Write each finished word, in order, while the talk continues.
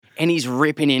and he's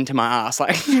ripping into my ass.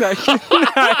 Like, no,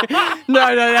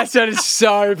 that sounded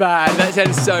so bad. That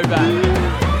sounded so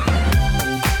bad.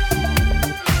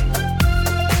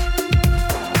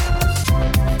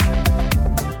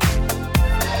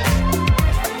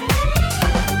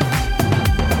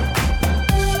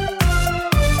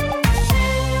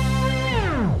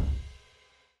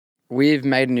 We've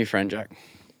made a new friend, Jack.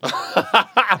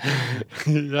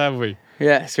 Have we?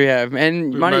 Yes, we have.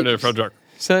 And We've made a new friend, Jack.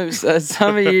 So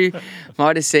some of you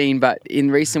might have seen, but in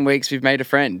recent weeks we've made a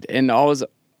friend. And I was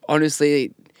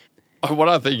honestly... What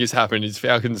I think has happened is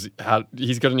Falcons,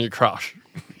 he's got a new crush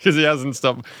because he hasn't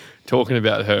stopped talking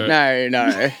about her.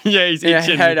 No. Yeah, he's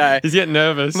itching. No. He's getting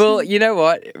nervous. Well, you know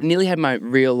what? Nearly had my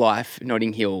real life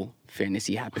Notting Hill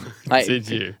fantasy happen. Like, Did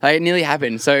you? Like, it nearly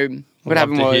happened. So what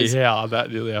happened was... Yeah, that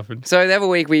nearly happened. So the other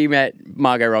week we met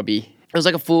Margot Robbie. It was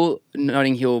like a full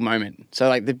Notting Hill moment. So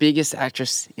like the biggest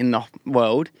actress in the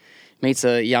world meets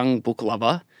a young book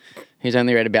lover who's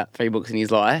only read about 3 books in his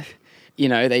life. You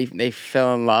know, they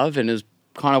fell in love and it was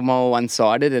kind of more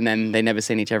one-sided, and then they never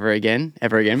seen each other again,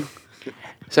 ever again.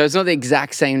 So it's not the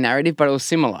exact same narrative, but it was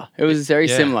similar. It was very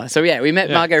similar. So yeah, we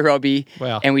met Margot Robbie,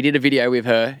 and we did a video with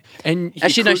her. And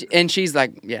she's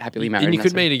like, happily married. And you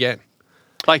could meet again.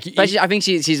 Like, but I think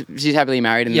she's happily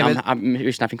married, and I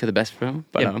wish nothing for the best for her.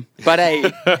 But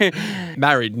hey,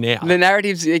 married now. The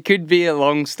narratives, it could be a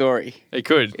long story. It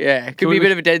could. Yeah, it could be a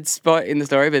bit of a dead spot in the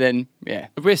story, but then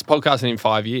if we're podcasting in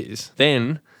 5 years,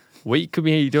 then we could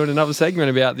be doing another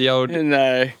segment about the old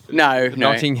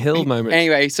Notting Hill moment.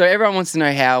 Anyway, so everyone wants to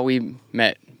know how we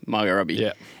met Margot Robbie.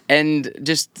 Yeah, and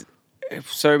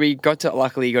so we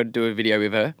luckily got to do a video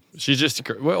with her. She's just,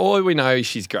 all we know is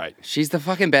she's great. She's the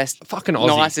fucking best. Fucking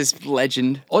Aussie. Nicest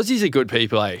legend. Aussies are good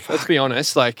people, eh? Let's be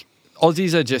honest. Like,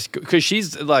 Aussies are just, because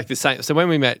she's like the same. So when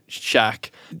we met Shaq,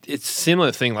 it's a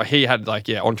similar thing. Like, he had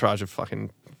entourage of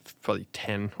fucking probably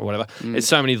 10 or whatever. There's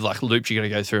so many like loops you got to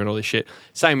go through and all this shit.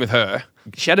 Same with her.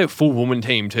 She had a full woman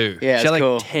team too. Yeah, she had like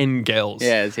cool. 10 girls.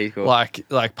 Yeah, it's cool.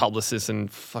 Like publicists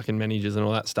and fucking managers and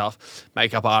all that stuff,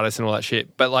 makeup artists and all that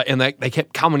shit. But like, and they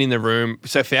kept coming in the room.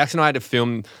 So Fax and I had to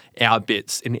film our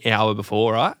bits an hour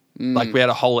before, right? Like we had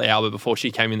a whole hour before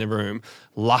she came in the room.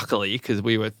 Luckily, because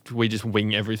we just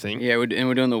wing everything. Yeah, we're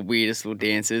doing the weirdest little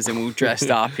dances, and we're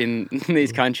dressed up in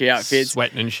these country outfits,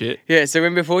 sweating and shit. Yeah, so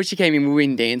before she came in, we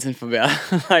were dancing for about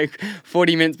like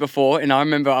 40 minutes before, and I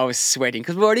remember I was sweating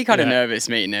because we're already kind of nervous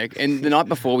meeting her. And the night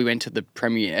before, we went to the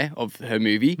premiere of her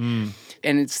movie, and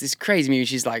it's this crazy movie.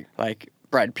 She's like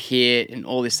Brad Pitt and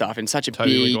all this stuff, and such a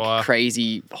big,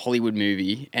 crazy Hollywood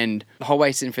movie. And the whole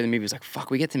way sitting for the movie was like,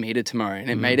 fuck, we get to meet her tomorrow. And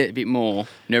it made it a bit more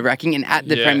nerve-wracking. And at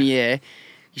the premiere,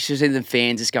 you should see the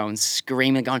fans just going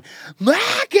screaming, going,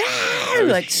 Margot!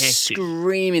 Like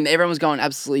screaming. Everyone was going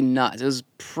absolutely nuts. It was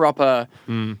proper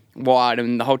wild.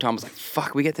 And the whole time I was like,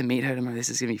 fuck, we get to meet her tomorrow. This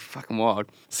is going to be fucking wild.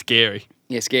 Scary.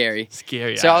 Yeah, scary.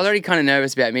 Scary. So I was already kind of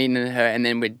nervous about meeting her, and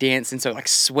then we're dancing, so like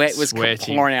sweat was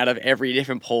pouring out of every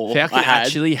different pore. Falcon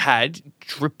actually had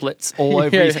driplets all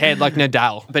over his head like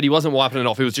Nadal, but he wasn't wiping it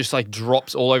off. It was just like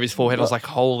drops all over his forehead. I was like,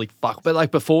 holy fuck. But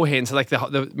like beforehand, so like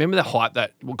remember the hype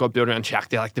that got built around Shaq?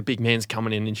 They're like the big man's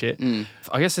coming in and shit.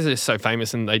 I guess they're just so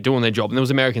famous and they're doing their job. And there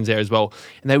was Americans there as well.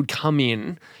 And they would come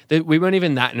in. We weren't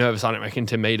even that nervous, I don't reckon,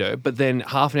 to meet her. But then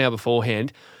half an hour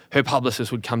beforehand, her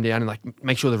publicist would come down and like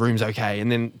make sure the room's okay. And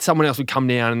then someone else would come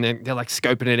down and then they're like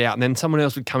scoping it out. And then someone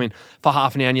else would come in for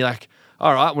half an hour and you're like,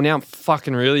 all right, well now I'm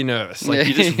fucking really nervous. Like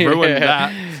you just ruined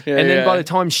that. And then by the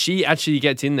time she actually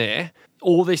gets in there,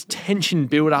 all this tension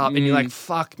build up and you're like,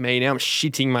 fuck me, now I'm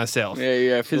shitting myself.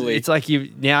 Yeah, fully. It's like you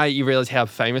realize how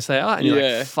famous they are and you're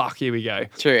like, fuck, here we go.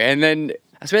 True. And then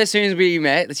I swear as soon as we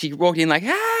met, she walked in like,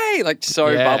 hey, like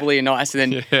so bubbly and nice,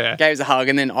 and then gave us a hug,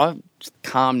 and then I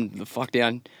calmed the fuck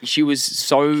down. She was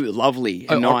so lovely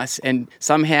and nice, and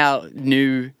somehow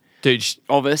knew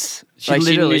of us. She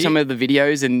knew some of the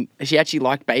videos, and she actually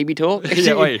liked baby talk.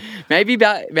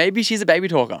 Maybe she's a baby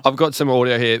talker. I've got some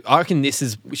audio here. I reckon this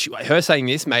is her saying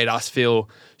this made us feel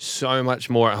so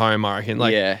much more at home. I reckon,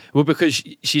 well, because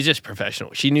she's just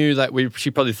professional. She knew that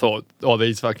she probably thought, oh,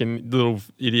 these fucking little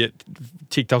idiot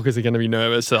TikTokers are going to be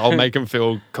nervous, so I'll make them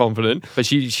feel confident. But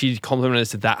she complimented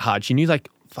us that hard. She knew like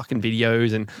fucking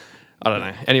videos and. I don't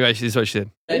know. Anyway, this is what she said.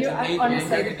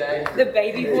 Honestly, the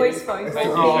baby voice phone call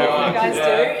you guys do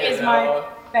is my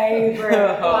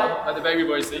favourite. The baby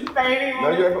boys thing? Baby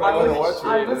voice.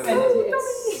 I will send it to you.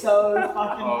 It's so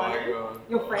fucking funny.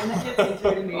 Your friend that gets into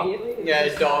it immediately. Yeah,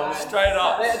 it's Dom. Straight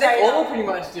up. They all pretty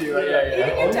much do.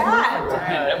 Even your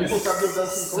dad. This is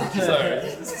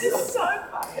so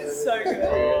fucking so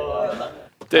good.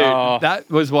 Dude, Oh. that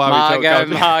was why we felt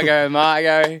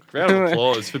Margot. Round of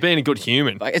applause for being a good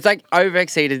human. Like, it's like over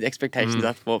exceeded expectations,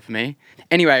 I thought, for me.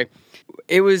 Anyway,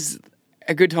 it was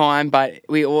a good time, but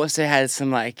we also had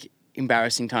some like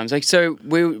embarrassing times. Like, so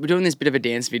we were doing this bit of a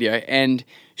dance video, and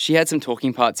she had some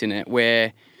talking parts in it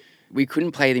where we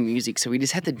couldn't play the music, so we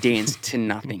just had to dance to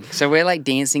nothing. So we're like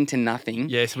dancing to nothing.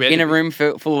 Yes, in a room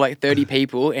full of like 30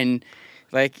 people, and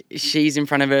like she's in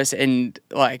front of us, and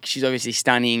like she's obviously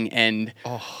stunning, and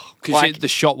Because the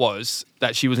shot was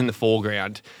that she was in the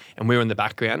foreground and we were in the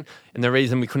background. And the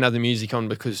reason we couldn't have the music on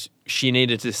because she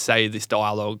needed to say this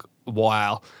dialogue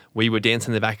while we were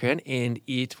dancing in the background, and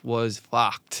it was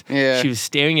fucked. Yeah. She was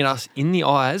staring at us in the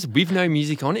eyes with no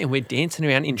music on, and we're dancing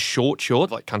around in short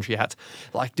shorts, like country hats,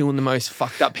 like doing the most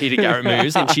fucked up Peter Garrett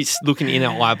moves, and she's looking in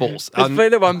our eyeballs. It's probably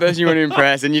the one person you want to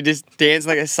impress, and you just dance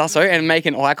like a susso and make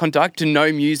an eye contact to no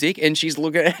music, and she's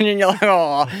looking at you, and you're like,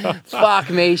 oh, fuck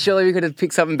me, surely we could have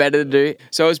picked something better to do.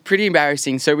 So it was pretty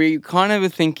embarrassing. So we kind of were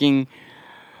thinking,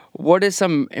 what are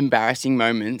some embarrassing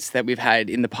moments that we've had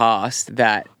in the past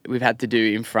that we've had to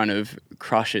do in front of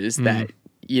crushes that,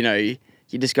 you know,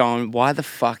 you're just going, why the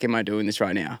fuck am I doing this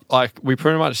right now? Like, we're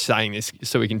pretty much saying this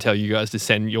so we can tell you guys to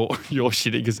send your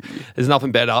shit because there's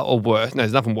nothing better or worse. No,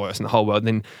 there's nothing worse in the whole world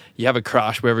than you have a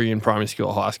crush, whether you're in primary school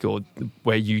or high school,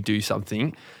 where you do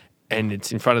something and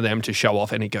it's in front of them to show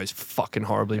off and it goes fucking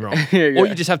horribly wrong. Yeah. Or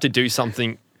you just have to do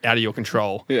something out of your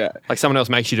control. Yeah. Like someone else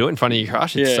makes you do it in front of your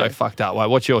crush. It's so fucked up. Like,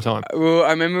 what's your time? Well,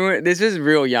 I remember this was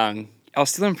real young. I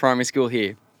was still in primary school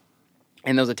here,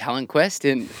 and there was a talent quest,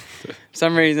 and for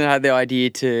some reason I had the idea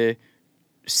to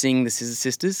sing the Scissor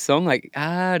Sisters song, like,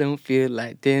 I don't feel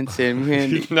like dancing.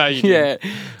 When... No, you Yeah.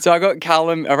 So I got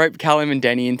Callum, I wrote Callum and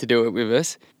Danny in to do it with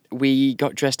us. We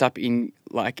got dressed up in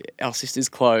like our sister's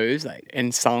clothes, like,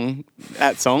 and sung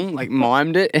that song, like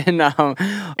mimed it. And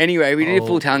anyway, we did a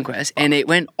full talent quest, and it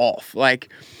went off.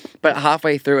 Like, but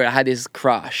halfway through it, I had this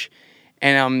crush,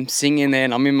 and I'm singing there,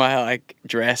 and I'm in my like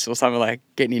dress or something, like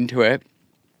getting into it.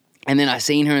 And then I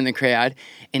seen her in the crowd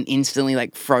and instantly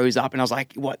like froze up, and I was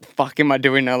like, what the fuck am I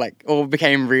doing? And I like all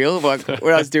became real, like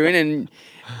what I was doing. And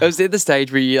it was at the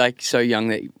stage where you're like so young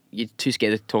that you're too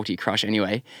scared to talk to your crush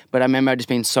anyway. But I remember just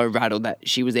being so rattled that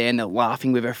she was there and they're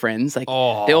laughing with her friends. Like,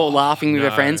 they're all laughing with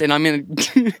her friends. And I'm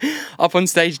up on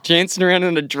stage dancing around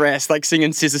in a dress, like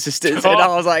singing Scissor Sisters. And I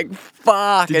was like,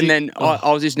 fuck.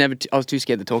 I was just I was too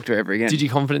scared to talk to her ever again. Did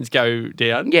your confidence go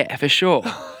down? Yeah, for sure.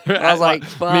 I was like,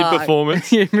 fuck.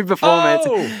 Mid-performance? Yeah, mid-performance.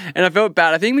 And I felt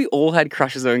bad. I think we all had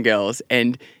crushes on girls,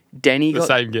 and Danny got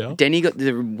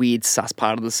the weird sus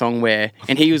part of the song where,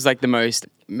 and he was like the most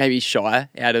maybe shy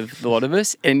out of the lot of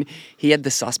us, and he had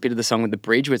the sus bit of the song with the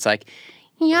bridge where it's like,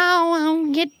 y'all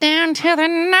won't get down to the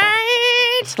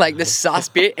night, like the sus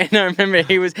bit. And I remember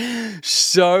he was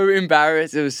so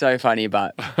embarrassed. It was so funny,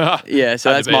 but yeah,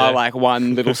 so that's my like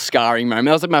one little scarring moment.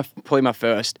 That was like probably my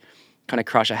first kind of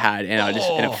crush I had, and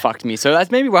and it fucked me. So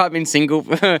that's maybe why I've been single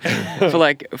for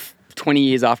like 20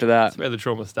 years after that. That's where the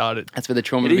trauma started. That's where the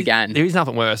trauma began. There is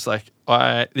nothing worse. Like,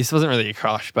 this wasn't really a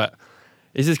crush, but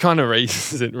this is kind of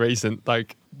recent.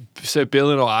 Like, so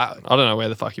Bill and I don't know where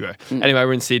the fuck you were. Anyway,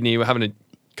 we're in Sydney. We're having a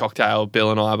cocktail,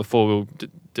 Bill and I, before we were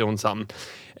doing something.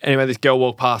 Anyway, this girl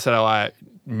walked past that I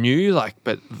knew, like,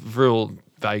 but real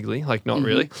vaguely, like, not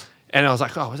really. And I was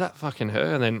like, oh, was that fucking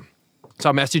her? And then, so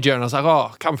I messaged her and I was like,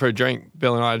 oh, come for a drink.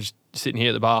 Bill and I are just sitting here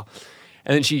at the bar.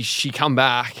 And then she come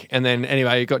back, and then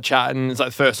anyway, got chatting. It's like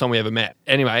the first time we ever met.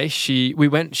 Anyway, she's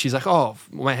like, oh,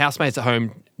 my housemate's at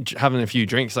home having a few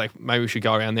drinks. Like, maybe we should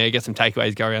go around there, get some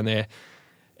takeaways, go around there.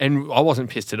 And I wasn't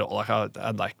pissed at all. Like, I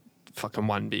had like fucking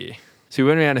one beer. So we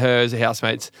went around hers, her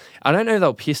housemates. I don't know if they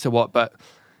were pissed or what, but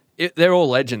they're all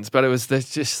legends. But there's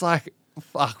just like,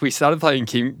 fuck, we started playing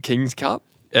King's Cup.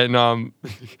 And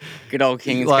good old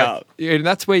King's Cup. And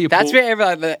that's where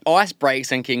where the ice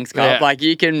breaks in King's Cup. Yeah. Like,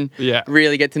 you can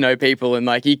really get to know people, and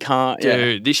like you can't.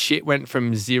 Dude, this shit went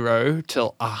from 0 to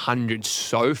 100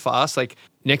 so fast. Like,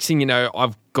 next thing you know,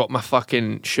 I've got my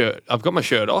fucking shirt. I've got my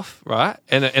shirt off, right?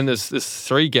 And there's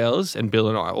 3 girls and Bill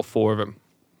and I, or 4 of them,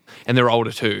 and they're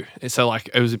older too. And so like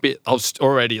it was a bit. I was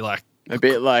already like. A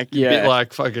bit like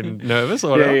fucking nervous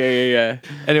or whatever. Yeah.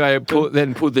 Anyway,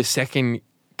 then pulled the second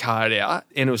card out,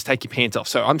 and it was take your pants off.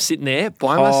 So I'm sitting there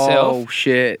by myself. Oh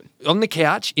shit! On the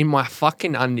couch in my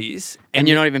fucking undies, and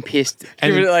you're not even pissed.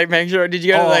 And you like make sure. Did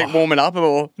you go to like warm it up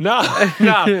or no?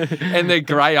 And they're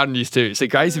grey undies too. So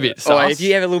grey's a bit sus. Oh, if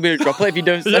you have a little bit of droplet, if you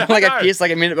don't like a piss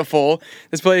like a minute before,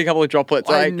 there's probably a couple of droplets.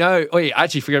 I know. Oh yeah, I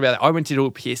actually forgot about that. I went to do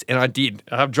a piss, and I did.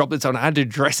 I have droplets on. I had to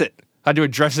dress it. I had to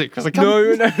address it because I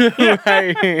can't. No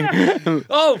way.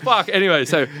 Oh, fuck. Anyway,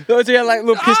 so. So you had like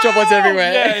little piss droplets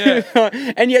everywhere.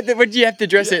 Yeah. And yet, would you have to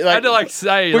dress it? I had to like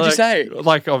say. What'd you say?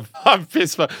 Like, I'm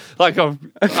pissed for. Like,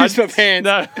 I'm. Pissed my pants.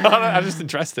 No, I just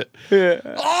addressed it. Yeah.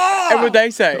 Oh! And what'd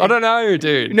they say? I don't know,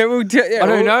 dude. No, I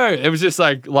don't know. It was just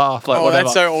like laugh, like whatever.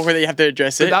 That's so awkward that you have to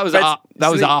address it. That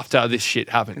was after this shit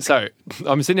happened. So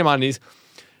I'm sitting in my undies.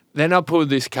 Then I pulled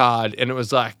this card and it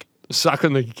was like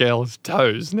sucking the girl's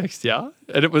toes next year.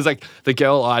 And it was like the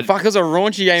girl I'd. Fuck, it was a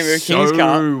raunchy game of a so King's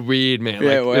Cup. weird, man. Like,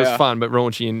 Yeah, it was fun, but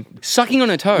raunchy and. Sucking on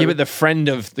a toe. Yeah, but the friend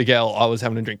of the girl I was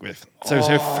having a drink with. So it was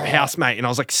her housemate, and I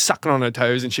was like sucking on her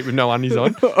toes and shit with no undies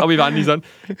on. I'll be with undies on.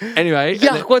 Anyway.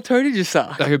 Yuck, what toe did you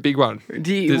suck? Like a big one. Were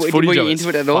There's you footage of into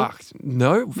it at all? Fucked.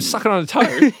 No, sucking on a toe.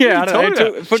 Yeah, I don't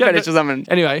know. Foot Foot fetish or something.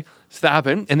 Anyway, so that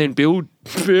happened, and then Bill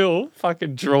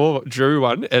fucking drew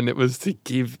one, and it was to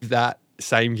give that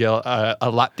same girl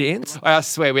a lap dance. I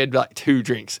swear we had like 2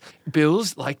 drinks.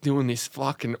 Bill's like doing this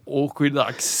fucking awkward,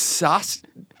 like sus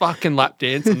fucking lap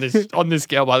dance on this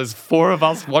girl while there's 4 of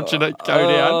us watching it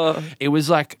go down. It was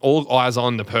like all eyes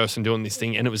on the person doing this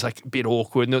thing, and it was like a bit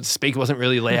awkward, and the speaker wasn't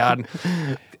really loud.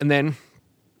 And then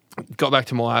got back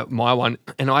to my one,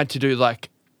 and I had to do like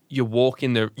you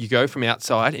go from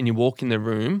outside and you walk in the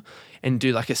room and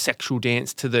do like a sexual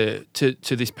dance to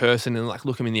this person and like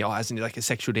look them in the eyes and do like a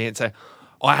sexual dance. So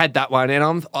I had that one, and I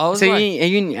was So like, are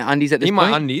you in undies at this in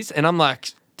point? my undies, and I'm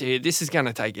like, dude, this is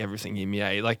gonna take everything in me,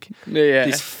 eh? Like Yeah.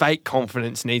 this fake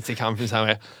confidence needs to come from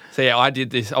somewhere. So yeah, I did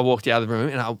this. I walked out of the room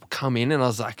and I come in and I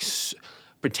was like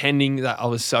pretending that I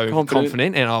was so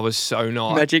confident and I was so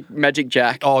nice. Magic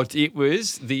Jack. Oh, it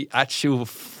was the actual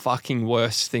fucking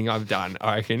worst thing I've done,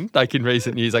 I reckon, like in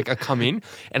recent years. Like I come in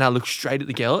and I look straight at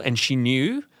the girl and she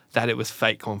knew that it was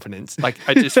fake confidence. Like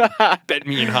I just bet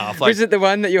me in half. Like, was it the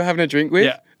one that you were having a drink with?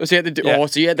 Yeah. Or so you had to do, Yeah.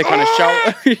 so you had to kind of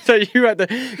show. So you had to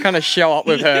kind of show up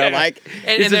with her, like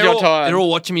and this is your time. They're all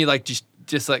watching me, like just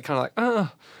like kind of like, oh.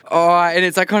 Oh, and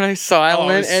it's like kind of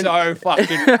silent and so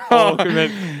fucking awkward,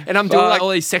 man. And I'm doing like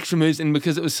all these sexual moves, and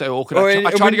because it was so awkward,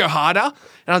 I tried to go harder, and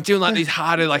I was doing like these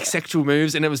harder like sexual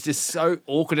moves, and it was just so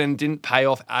awkward and didn't pay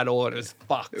off at all. It was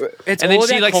fucked. It's and all then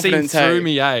she about like seen confidence, through hey?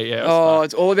 me, yeah.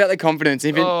 It's all about the confidence.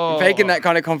 If you're faking that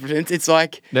kind of confidence, it's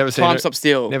like time stop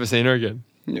still. Never seen her again.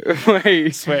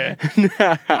 Wait, Swear.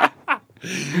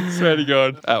 Swear to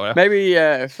God. Oh well. Maybe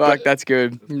fuck. That's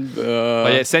good.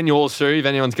 But yeah, send yours through if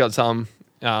anyone's got some.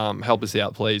 Help us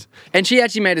out, please. And she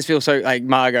actually made us feel so like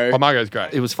Margot. Oh, Margot's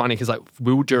great. It was funny because like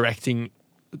we were directing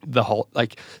the whole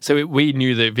we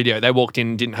knew the video. They walked in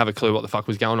and didn't have a clue what the fuck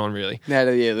was going on really. They had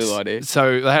a little idea.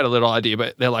 So they had a little idea,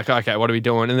 but they're like, okay, what are we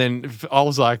doing? And then I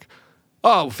was like,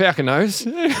 oh, Falcon knows.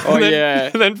 Oh, yeah.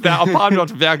 And then I palmed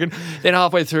onto Falcon. Then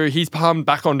halfway through, he's palmed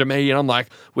back onto me, and I'm like,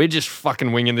 we're just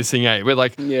fucking winging this thing, eh? We're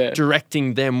like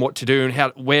directing them what to do and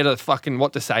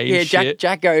what to say. Yeah, and shit.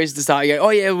 Jack goes to start. You go, oh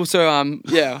yeah, well, so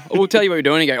we'll tell you what we're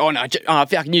doing. And you go, oh no,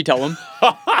 Falcon, you tell them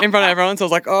in front of everyone. So I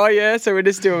was like, oh yeah, so we're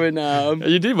just doing.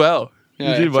 You did well.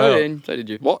 Yeah, you did well. So did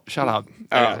you. What? Shut up.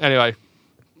 Oh. Anyway.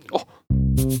 Oh.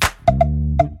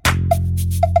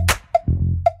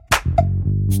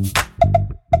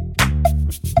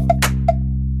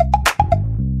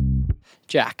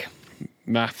 Jack,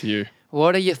 Matthew.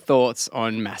 what are your thoughts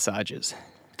on massages?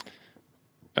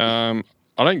 I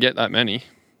don't get that many.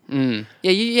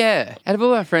 Yeah. Out of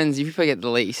all our friends, you probably get the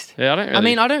least. Yeah, I don't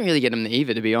really. I don't really get them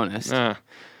either, to be honest. Nah.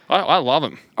 I love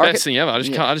them. Best thing ever. I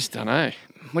just don't know.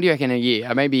 What do you reckon a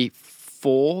year? Maybe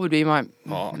 4 would be my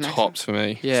maximum. Tops for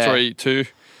me. Yeah. 3, 2.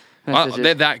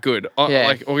 They're that good.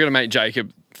 Like we're gonna make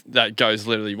Jacob that goes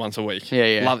literally once a week.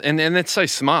 Yeah. Love, and that's so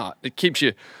smart. It keeps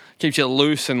you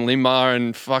loose and limber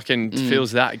and fucking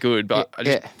feels that good. But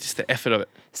just the effort of it.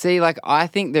 See, like I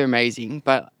think they're amazing,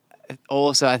 but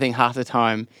also I think half the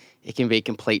time it can be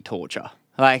complete torture.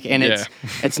 Like, and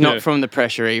it's not from the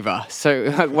pressure either.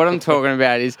 So like, what I'm talking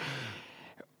about is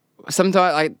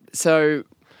sometimes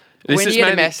when you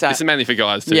get a massage. This is mainly for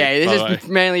guys too. Yeah,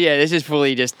 this is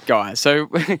fully just guys. So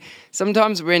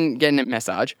sometimes when getting a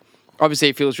massage, obviously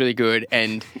it feels really good,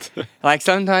 and like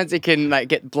sometimes it can like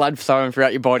get blood flowing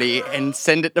throughout your body and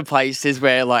send it to places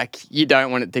where like you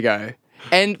don't want it to go.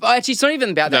 And actually, it's not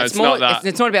even about that. No, it's not that.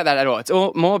 It's not about that at all. It's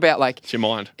all more about like It's your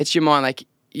mind. It's your mind. Like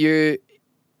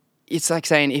it's like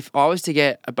saying if I was to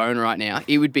get a boner right now,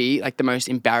 it would be like the most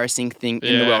embarrassing thing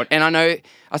in the world. And I know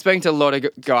I've spoken to a lot of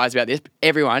guys about this.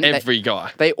 Every Every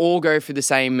guy. They all go through the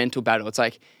same mental battle. It's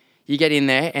like you get in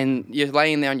there and you're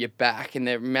laying there on your back and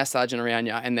they're massaging around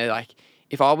you and they're like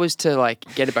if I was to like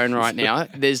get a boner right now,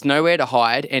 there's nowhere to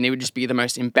hide, and it would just be the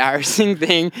most embarrassing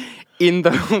thing in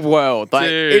the world. Like,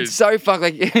 Dude. it's so fucked.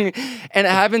 Like, and it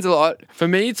happens a lot. For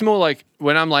me, it's more like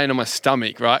when I'm laying on my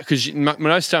stomach, right? Because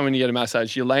most time when you get a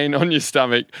massage, you're laying on your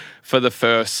stomach for the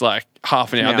first like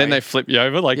half an hour. No. Then they flip you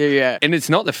over. Like, Yeah. And it's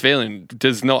not the feeling.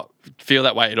 Does not feel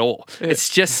that way at all. It's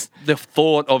just the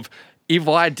thought of, if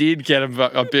I did get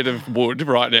a bit of wood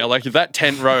right now, like if that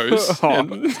tent rose,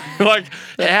 and, like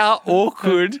how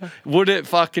awkward would it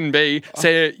fucking be?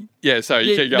 Say, sorry,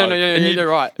 you keep going. No, And you're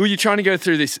right. Well, you're trying to go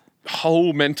through this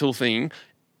whole mental thing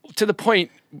to the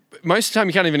point. Most of the time,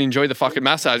 you can't even enjoy the fucking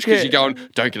massage because you're going,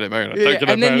 don't get it boner, don't get it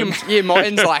And then boner. your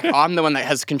mind's like, I'm the one that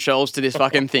has controls to this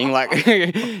fucking thing. Like,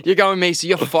 you're going me, so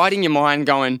you're fighting your mind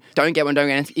going, don't get one, don't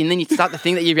get one. And then you start to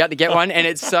think that you're about to get one, and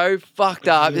it's so fucked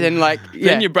up. And then, like,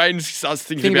 Then your brain starts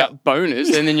thinking think about. about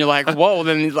boners, and then you're like, whoa,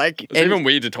 then it's like... It's even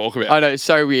weird to talk about. I know, it's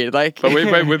so weird. Like, But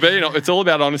we're being, it's all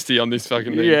about honesty on this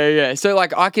fucking thing. Yeah. So,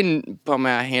 like, I can put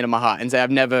my hand on my heart and say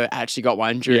I've never actually got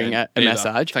one during a either.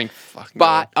 massage. Thank fucking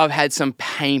But God. I've had some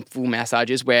painful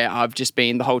massages where I've just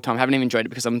been the whole time, haven't even enjoyed it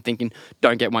because I'm thinking,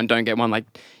 don't get one. Like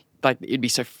it'd be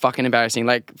so fucking embarrassing.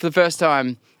 Like, for the first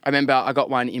time, I remember I got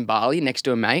one in Bali next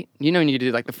to a mate. You know when you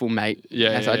do like the full mate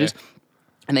massages? Yeah.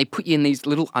 And they put you in these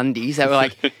little undies that were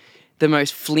like the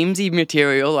most flimsy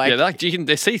material. Like,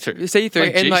 They're see-through. see-through.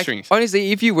 Like And like, G-strings.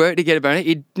 honestly, if you were to get a boner,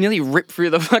 it'd nearly rip through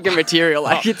the fucking material.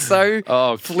 Like, it's so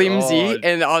flimsy. God.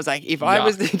 And I was like, if I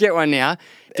was to get one now...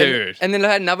 Dude. And then I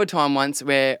had another time once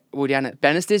where we were down at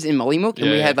Bannister's in Mollymook, and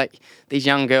we had like these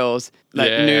young girls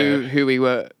that knew who we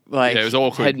were, like, it was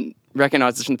awkward. had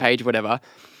recognised us from the page or whatever.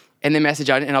 And then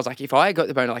messaged on it, and I was like, if I got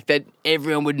the boner, like, that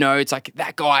everyone would know. It's like,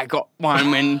 that guy got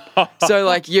one when... So,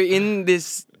 like, you're in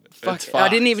this... It's I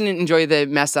didn't fucked. even enjoy the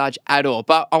massage at all.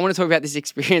 But I want to talk about this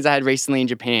experience I had recently in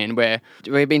Japan where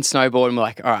we've been snowboarding and we're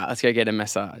like, all right, let's go get a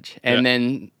massage. And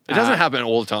then... It doesn't happen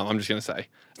all the time, I'm just going to say.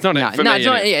 It's not for no, me it's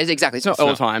not. anyway. Yeah, exactly. It's not all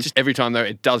the time. Just every time, though,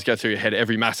 it does go through your head,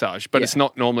 every massage. But it's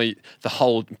not normally the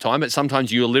whole time. But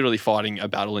sometimes you're literally fighting a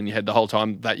battle in your head the whole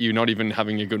time that you're not even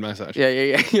having a good massage. Yeah.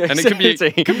 And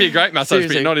it could be a great massage,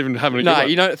 but you're not even having a good one. No,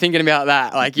 you're not thinking about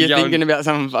that. Like, you're going- thinking about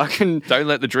some fucking... Don't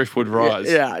let the driftwood rise.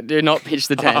 Yeah, do not pitch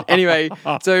the tent. Anyway,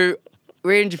 so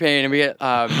we're in Japan and we get...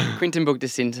 Quinton booked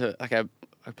us into like a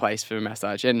place for a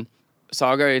massage. And so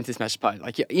I'll go into this massage party.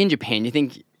 Like, in Japan, you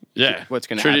think... Yeah. What's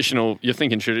going to happen? Traditional. You're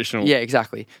thinking traditional. Yeah,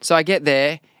 exactly. So I get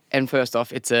there, and first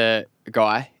off, it's a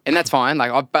guy, and that's fine.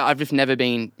 Like, I've just never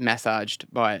been massaged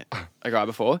by a guy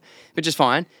before, but just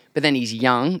fine. But then he's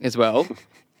young as well,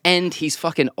 and he's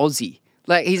fucking Aussie.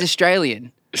 Like, he's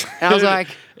Australian. And I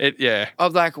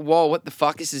was like, whoa, what the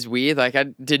fuck? This is weird. Like, I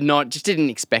didn't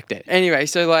expect it. Anyway,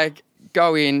 so like,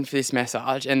 go in for this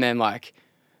massage, and then like,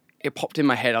 it popped in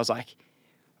my head. I was like,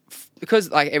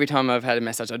 because like every time I've had a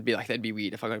massage, I'd be like, that'd be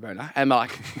weird if I got a boner. And I'm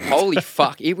like, holy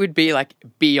fuck, it would be like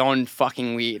beyond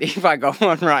fucking weird if I got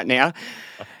one right now.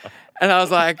 And I was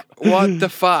like, what the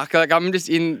fuck? Like, I'm just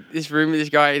in this room with this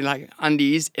guy in like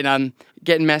undies, and I'm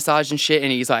getting massaged and shit.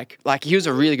 And he's like he was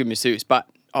a really good masseuse, but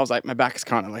I was like, my back's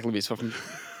kind of like a little bit sore from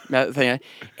that thing.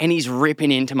 And he's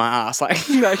ripping into my ass. Like,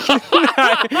 no,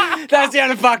 that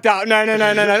sounded fucked up. No, not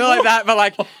like that. But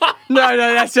like, no,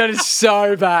 that sounded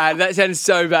so bad.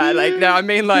 Like, no, I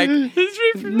mean like,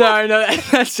 no,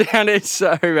 that sounded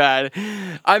so bad.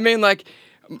 I mean like,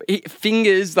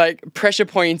 fingers, like pressure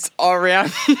points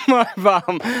around my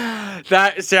bum.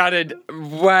 That sounded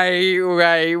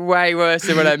way worse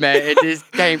than what I meant. It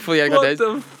just came fully out of context.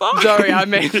 What the fuck? Sorry, I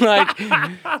mean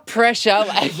like pressure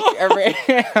like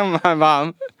around my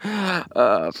bum.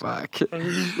 Oh fuck!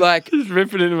 Like Just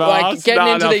ripping into my ass. getting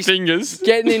into these fingers.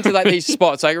 getting into like these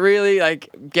spots, like really like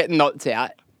getting knots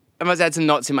out. I must have had some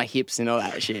knots in my hips and all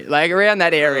that shit. Like around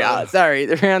that area.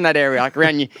 Like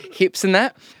around your hips and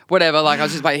that. Whatever. Like I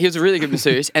was just like, he was a really good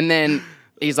masseuse. And then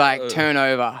he's like, turn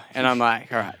over. And I'm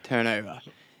like, all right, turn over.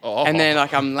 Oh. And then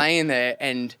like I'm laying there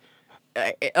and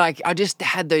like I just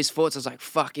had those thoughts. I was like,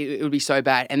 fuck, it would be so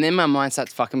bad. And then my mind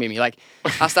starts fucking with me. Like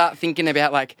I start thinking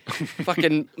about like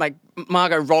fucking like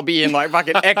Margot Robbie and like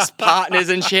fucking ex-partners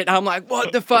and shit. And I'm like,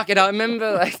 what the fuck? And I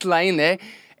remember like laying there.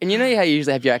 And you know how you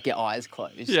usually have your eyes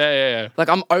closed? Yeah. Like,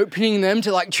 I'm opening them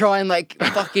to, like, try and, like,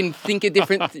 fucking think of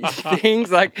different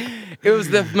things. Like, it was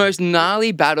the most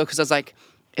gnarly battle because I was like,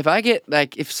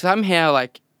 if somehow,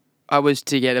 like, I was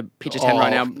to get a pitcher tent right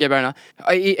now, get boner,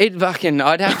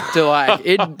 I'd have to, like,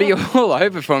 it'd be all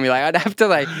over for me. Like, I'd have to,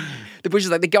 like, the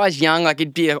bushes. Like the guy's young, like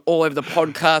he'd be all over the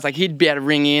podcast, like he'd be able to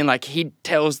ring in, like he'd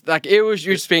tells, like it was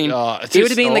just been, it would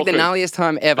have been like the gnarliest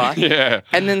time ever. Yeah.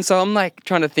 And then so I'm like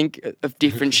trying to think of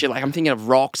different shit. Like I'm thinking of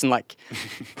rocks and like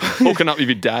hooking up with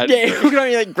your dad. Yeah, hooking up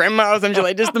with like grandma or something.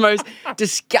 Like just the most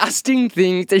disgusting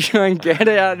things to try and get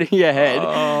out of your head.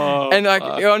 And like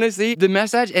honestly, the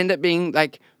massage ended up being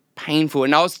like painful.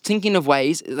 And I was thinking of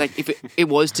ways like if it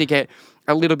was to get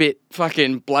a little bit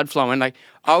fucking blood flowing, like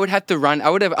I would have to run. I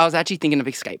was actually thinking of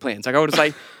escape plans. Like I would have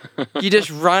like, you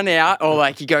just run out or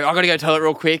like you go, I got to go to the toilet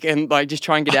real quick and like just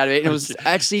try and get out of it. And it was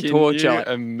actually torture. Can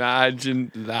you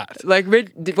imagine that? Like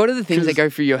what are the things that go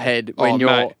through your head when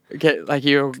you're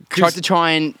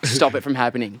try and stop it from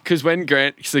happening? Because when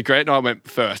Grant and I went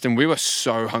first, and we were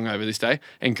so hungover this day,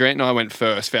 and Grant and I went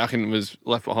first, Falcon was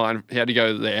left behind. He had to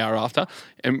go the hour after.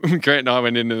 And Grant and I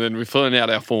went in and then we're filling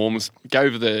out our forms, go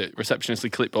over the receptionist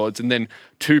clipboards, and then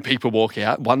two people walk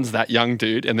out. One's that young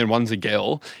dude and then one's a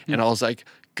girl. And I was like,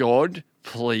 God,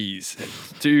 please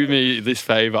do me this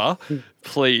favor,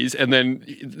 please. And then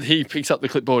he picks up the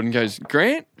clipboard and goes,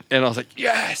 Grant? And I was like,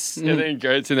 yes. And then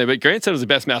Grant's in there. But Grant said it was the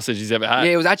best massage he's ever had.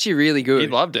 Yeah, it was actually really good. He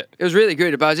loved it. It was really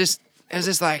good. But it was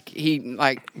just like, he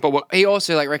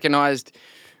also like recognized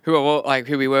who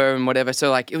we were and whatever. So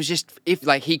like, it was just, if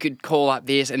like he could call up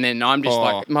this and then I'm just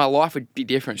like, my life would be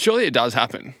different. Surely it does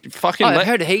happen. I've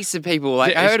heard heaps of people,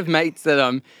 like I heard of mates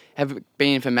that have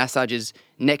been for massages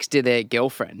next to their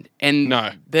girlfriend and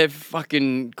they've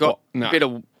fucking got a bit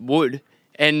of wood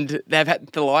and they've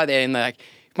had to lie there and they're like,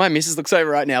 my missus looks over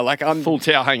right now, like I'm... Full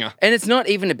towel hanger. And it's not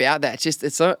even about that.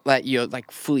 It's not like you're like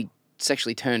fully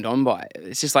sexually turned on by it.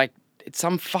 It's just like, it's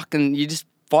some fucking, you just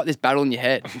fight this battle in your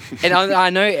head. And I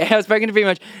know, I've spoken to pretty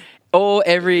much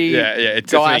every guy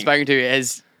I've spoken to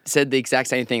has said the exact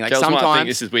same thing. Like girls sometimes... might think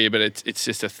this is weird, but it's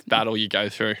just a battle you go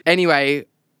through. Anyway,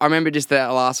 I remember just that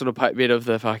last little bit of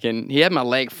the fucking... He had my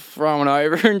leg thrown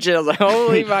over and shit. I was like,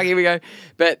 holy fuck, here we go.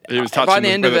 But he was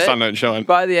touching where the sun don't shine.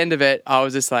 By the end of it, I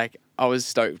was just like, I was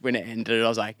stoked when it ended. I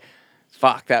was like,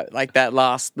 fuck, that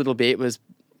last little bit was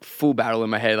full battle in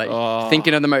my head. Like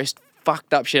thinking of the most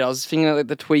fucked up shit. I was thinking of like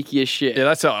the tweakiest shit. Yeah,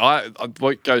 that's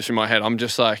what goes through my head. I'm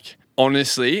just like,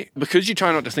 honestly, because you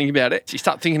try not to think about it, you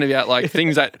start thinking about like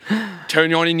things that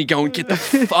turn you on and you go and get the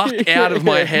fuck out of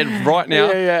my head right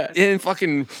now. Yeah. And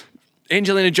fucking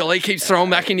Angelina Jolie keeps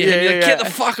throwing back in your head. You're like, get the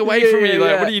fuck away from me.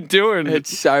 Like, what are you doing?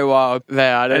 It's so wild.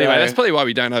 Anyway, that's probably why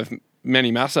we don't have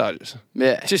many massages.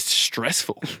 Yeah. It's just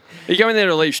stressful. You go in there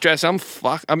to relieve stress, I'm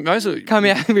mostly... Come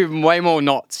out with way more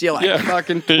knots. You're like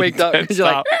fucking tweaked up. You're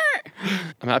like...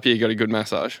 I'm happy you got a good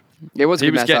massage. It was a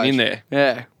good massage. He was getting in there.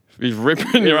 Yeah. He's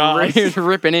ripping your ass. He was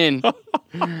ripping in.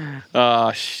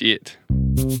 Oh, shit.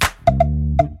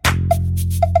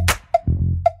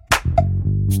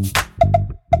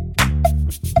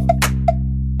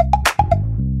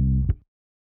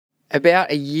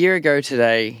 About a year ago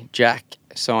today, Jack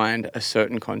signed a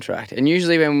certain contract. And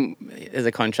usually when there's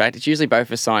a contract, it's usually both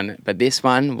of us sign it. But this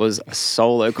one was a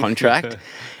solo contract.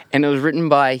 And it was written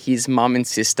by his mum and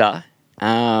sister.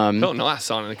 Felt nice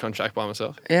signing the contract by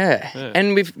myself. Yeah.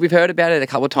 And we've heard about it a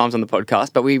couple of times on the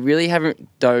podcast, but we really haven't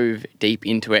dove deep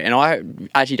into it. And I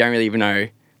actually don't really even know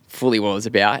fully what it was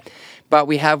about. But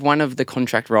we have one of the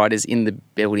contract writers in the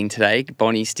building today,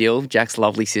 Bonnie Steele, Jack's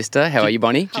lovely sister. How are you,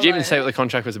 Bonnie? Did you even say what the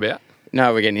contract was about?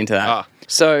 No, we're getting into that.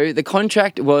 So the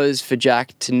contract was for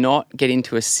Jack to not get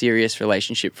into a serious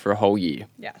relationship for a whole year.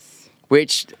 Yes.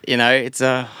 Which, it's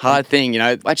a hard thing,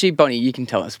 Actually, Bonnie, you can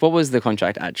tell us. What was the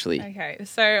contract actually? Okay,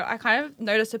 so I kind of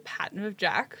noticed a pattern with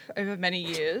Jack over many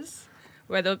years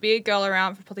where there would be a girl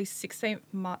around for probably 16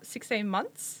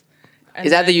 months.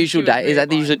 Is that the usual date? Is that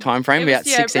the usual time frame? About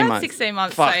 16 months? 16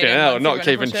 months. Fucking hell, not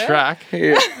keeping track.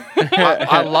 Yeah.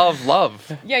 I love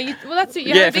love. Yeah, that's it.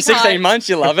 Yeah, for 16 months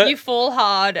you love it. You fall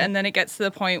hard and then it gets to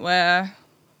the point where,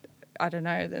 I don't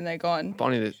know, then they're gone.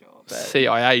 Bonnie, the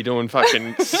CIA doing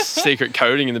fucking secret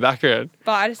coding in the background.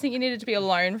 But I just think you needed to be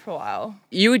alone for a while.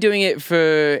 You were doing it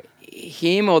for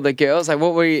him or the girls? Like,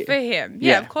 what were you? For him.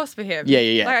 Yeah, of course for him.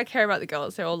 Yeah. Like, I care about the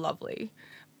girls. They're all lovely.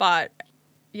 But...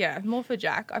 yeah, more for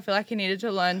Jack. I feel like he needed to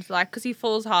learn to because he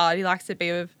falls hard. He likes to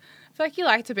be with, I feel like he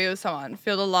liked to be with someone,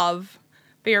 feel the love,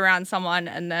 be around someone.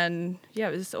 And then,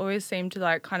 it just always seemed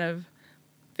to kind of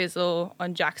fizzle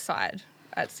on Jack's side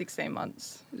at 16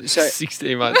 months. So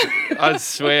 16 months. I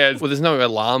swear. Well, there's no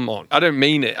alarm on. I don't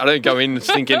mean it. I don't go in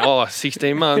thinking,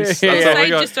 16 months. That's all Say we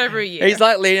got. just over a year. He's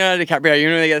like Leonardo DiCaprio. You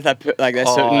know when they get that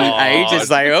certain age, it's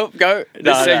like, go.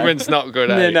 This segment's not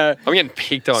good, eh? No. I'm getting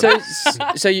picked on.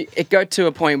 So it got to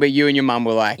a point where you and your mum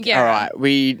were like, all right,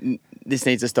 we this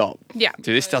needs to stop. Yeah.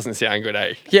 Dude, this doesn't sound good,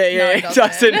 eh? Yeah, No, it it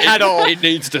doesn't at all. It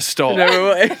needs to stop.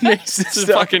 No, it needs to It's a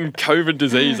stop. fucking COVID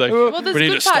disease. Like, Well, there's we need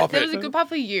good to part. stop There it. was a good part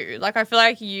for you. Like, I feel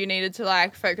like you needed to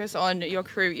like focus on your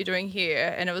career, what you're doing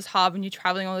here, and it was hard when you're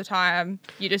traveling all the time.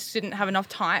 You just didn't have enough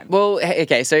time. Well,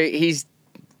 okay, so he's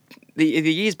the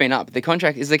year's been up. The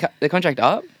contract is the contract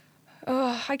up.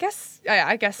 Oh, I guess. Yeah,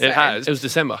 I guess so. It has. It was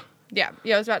December. Yeah,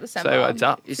 it was about December. So it's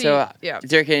up. So, yeah. do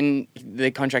you reckon the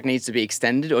contract needs to be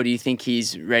extended, or do you think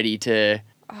he's ready to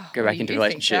go back into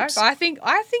relationships? I think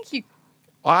you.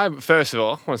 First of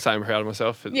all, I want to say I'm proud of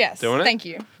myself for Yes. doing it. Thank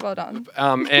you. Well done.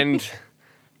 And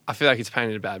I feel like it's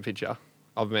painted a bad picture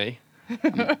of me. But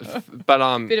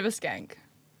Bit of a skank.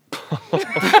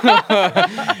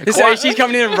 So she's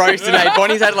coming in and roast today.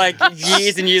 Bonnie's had like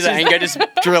years and years of anger, just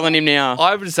drilling him now.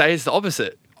 I would say it's the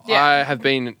opposite. Yeah. I have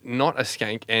been not a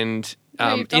skank and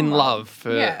No, you've done in well. love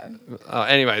for. Yeah.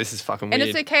 Anyway, this is fucking And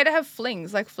weird. it's okay to have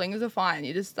flings. Like flings are fine.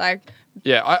 You just like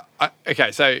Yeah,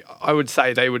 okay, so I would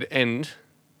say they would end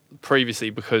previously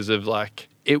because of like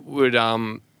it would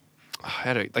how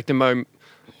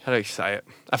do you say it?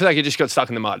 I feel like it just got stuck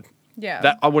in the mud. yeah.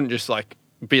 That I wouldn't just like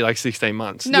be like 16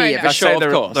 months. No, Yeah, no. for I'd sure, say of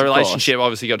course, the of course. relationship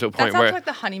obviously got to a that point sounds where like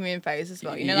the honeymoon phase as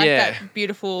well. You know, like Yeah. that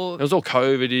beautiful. it was all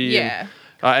COVID-y. Yeah.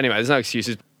 Anyway, there's no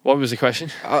excuses. What was the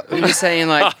question? You're saying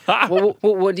like,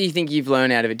 what do you think you've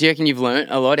learned out of it? Do you reckon you've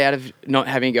learned a lot out of not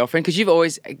having a girlfriend? Because you've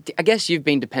always, I guess you've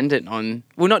been dependent on,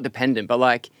 well, not dependent, but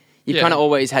like you've Yeah. kind of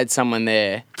always had someone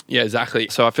there. Yeah, exactly.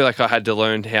 So I feel like I had to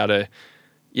learn how to,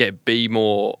 be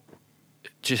more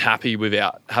just happy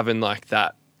without having like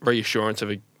that reassurance of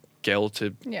a girl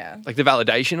to, Yeah. like the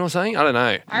validation or something. I don't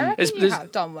know. I reckon you there's-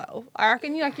 have done well. I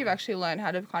reckon you've actually learned how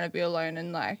to kind of be alone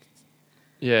and like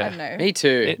Yeah. I don't know. Me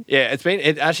too.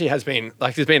 It actually has been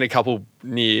like there's been a couple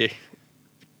near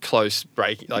close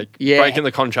breaking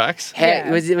the contracts. Yeah.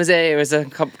 It was a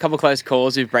couple close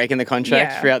calls with breaking the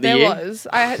contract throughout the there year. was.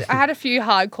 I had a few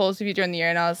hard calls with you during the year,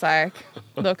 and I was like,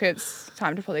 "Look, it's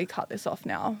time to probably cut this off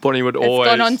now." Bonnie would It's always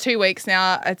gone on 2 weeks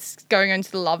now. It's going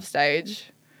into the love stage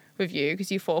with you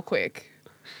because you fall quick.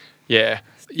 Yeah,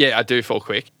 I do fall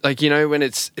quick. Like when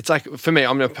it's like for me,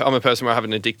 I'm a person where I have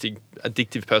an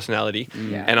addictive personality,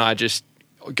 Yeah. and I just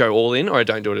go all in or I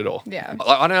don't do it at all. Yeah.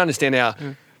 I don't understand how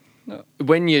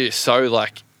when you're so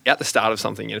like at the start of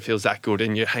something and it feels that good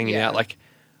and you're hanging Yeah. out, like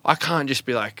I can't just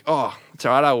be like, oh, it's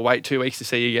all right, I'll wait 2 weeks to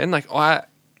see you again. Like I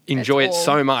enjoy it all-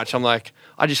 so much. I'm like,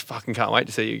 I just fucking can't wait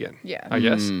to see you again. Yeah. I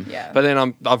guess. Yeah. But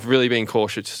then I've really been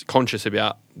conscious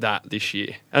about that this year,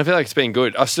 and I feel like it's been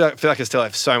good. I feel like I still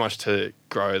have so much to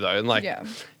grow though, and like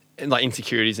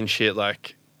insecurities and shit.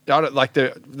 Like I don't like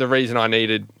the reason I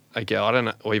needed a girl. I don't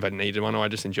know, or even needed one, or I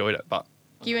just enjoyed it. But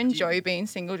Do you enjoy being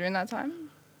single during that time?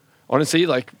 honestly,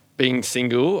 like being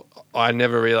single, I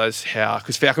never realized how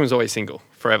because Falcon was always single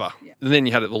forever. Yeah. And then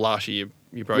you had it the last year.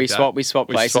 You broke We that. swapped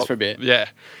places for a bit. Yeah.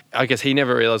 I guess he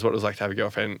never realized what it was like to have a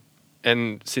girlfriend.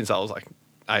 And since I was like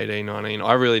 18, 19,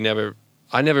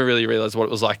 I never really realized what it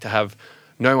was like to have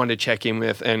no one to check in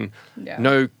with and Yeah.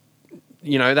 no,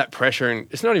 that pressure. And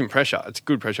it's not even pressure. It's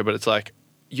good pressure, but it's like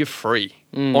you're free.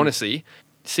 Honestly,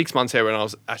 6 months there when I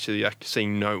was actually like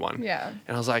seeing no one. Yeah.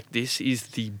 And I was like, this is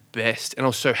the best. And I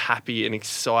was so happy and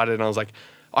excited. And I was like,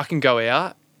 I can go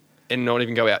out and not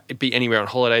even go out, be anywhere on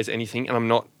holidays, anything. And I'm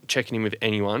not checking in with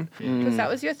anyone. Because that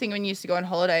was your thing when you used to go on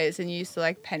holidays and you used to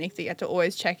like panic that you had to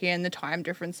always check in, the time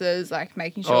differences, like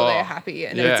making sure they're happy.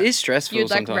 And yeah. It is stressful you'd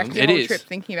like wreck sometimes. your It whole is. trip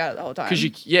thinking about it the whole time.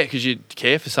 Because you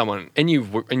care for someone and you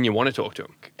want to talk to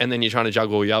them. And then you're trying to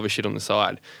juggle all the other shit on the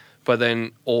side. But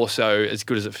then also, as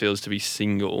good as it feels to be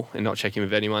single and not checking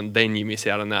with anyone, then you miss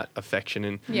out on that affection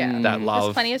and Yeah. that love.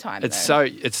 There's plenty of time, It's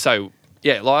though.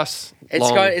 life's It's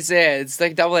long. it's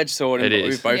like a double-edged sword It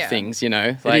with is. both Yeah. things,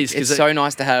 Like is, 'cause it's so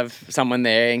nice to have someone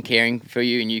there and caring for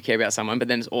you, and you care about someone. But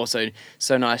then it's also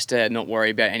so nice to not worry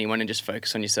about anyone and just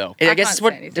focus on yourself. I I guess can't it's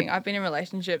what say anything. I've been in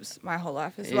relationships my whole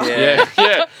life as well. Yeah.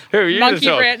 Yeah. Who are you to Monkey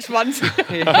talk? branch once.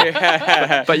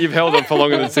 But you've held on for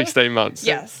longer than 16 months.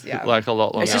 Yes, yeah. Like a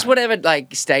lot longer. It's just whatever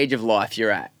like stage of life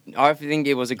you're at. I think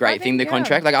it was a great thing, the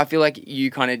contract. Like I feel like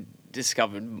you kind of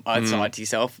discovered outside to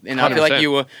yourself, and I feel like 100%.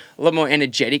 you were a lot more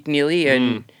energetic nearly,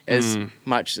 and as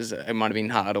much as it might have been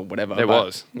hard or whatever. It but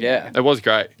was. Yeah. It was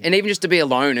great. And even just to be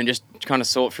alone and just kind of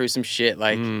sort through some shit,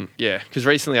 like Yeah, because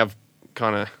recently I've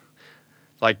kind of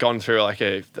like gone through like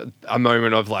a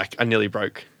moment of like I nearly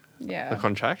broke Yeah. the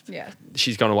contract. Yeah.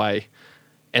 She's gone away,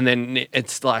 and then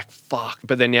it's like fuck.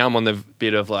 But then now I'm on the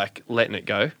bit of like letting it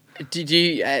go. did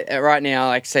you right now,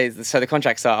 like say, so the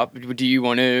contract's up? Do you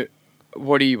want to?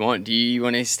 What do you want? Do you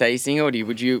want to stay single, or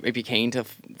would you be keen to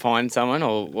find someone,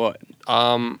 or what?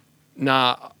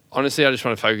 Nah, honestly, I just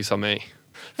want to focus on me.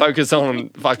 focus on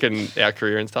fucking our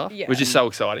career and stuff, Yeah. which is so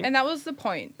exciting. And that was the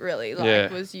point, really. Like,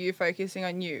 Yeah. was you focusing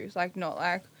on you, like not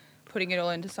like putting it all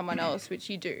into someone else, which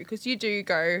you do, because you do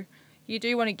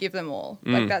want to give them all.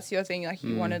 Like that's your thing. Like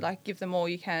you want to like give them all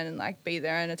you can and like be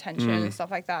there and attention and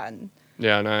stuff like that. And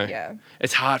Yeah, I know. yeah,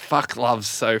 It's hard. Fuck, love's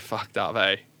so fucked up,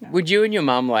 eh? Would you and your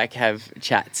mum like have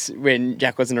chats when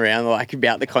Jack wasn't around, like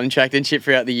about the contract and shit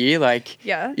throughout the year? Like,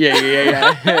 yeah,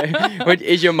 yeah.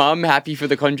 Is your mum happy for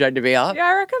the contract to be up? yeah.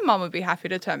 I reckon Mum would be happy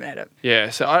to terminate it. Yeah.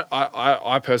 So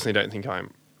I personally don't think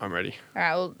I'm ready. All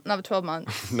right, well, another 12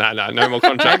 months. No more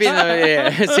contracts.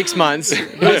 Maybe 6 months.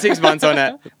 Put 6 months on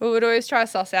it. We would always try to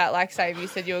suss out, like, say if you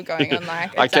said you were going on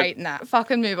like I a date and that,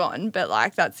 fucking move on. But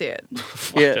like, that's it.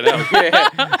 Fucking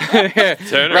hell.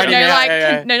 Turn Running around. out,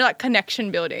 yeah. No, like connection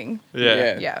building.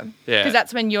 Yeah. Yeah, Yeah. Because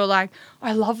that's when you're like,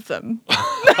 I love them.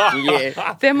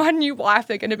 Yeah. They're my new wife.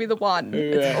 They're going to be the one.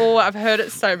 It's all I've heard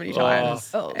it so many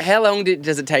times. Oh. How long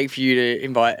does it take for you to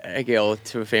invite a girl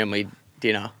to a family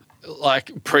dinner?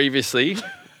 Like previously,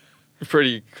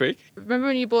 pretty quick. Remember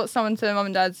when you brought someone to Mum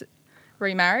and Dad's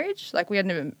remarriage? Like we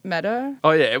hadn't even met her.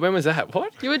 Oh yeah, when was that?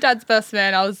 What? You were Dad's best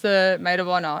man. I was the maid of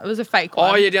honor. It was a fake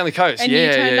one. Oh yeah, down the coast. And yeah,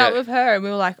 you turned yeah. up with her, and we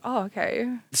were like, "Oh,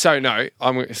 okay." So no,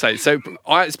 I'm going to say. So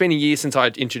it's been a year since I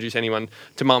introduced anyone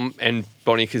to Mum and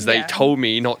Bonnie because they Yeah. told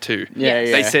me not to. Yeah.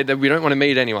 They said that we don't want to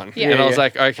meet anyone, Yeah. and I was Yeah.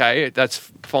 like, okay, that's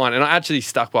fine. And I actually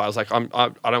stuck by. I was like, I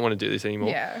don't want to do this anymore.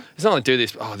 Yeah. It's not like do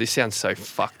this. Oh, this sounds so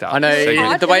fucked up. I know, Segment.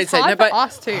 yeah. The way it's it's said- hard no, for but-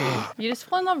 us too. You just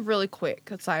fall in love really quick.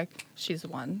 It's like she's the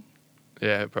one.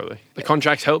 Yeah, probably. The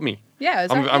contracts help me. Yeah,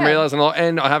 exactly. I'm realizing a lot,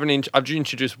 and I haven't. I've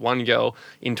introduced one girl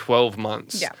in 12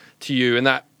 months Yeah. to you, and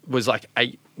that was like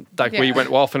 8. Like we Yeah.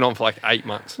 went off and on for like 8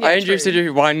 months. Yeah, I introduced her true. to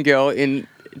one girl in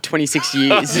 26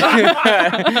 years to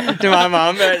my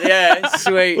mum, but yeah,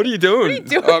 sweet. What are you doing?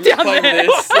 doing I'm just down playing there?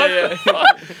 with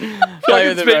this. Play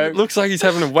with it, bro. Looks like he's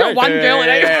having a wait. one girl in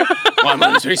eight. My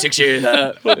mum's 26 years.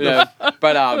 Yeah.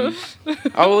 But oh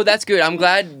well, that's good. I'm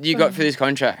glad you got through this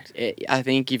contract. I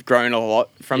think you've grown a lot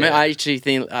from it.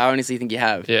 Yeah. I honestly think you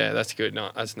have. Yeah, that's good.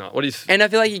 No, that's not. What is? And I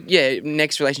feel like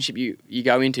next relationship you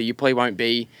go into, you probably won't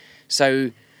be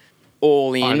so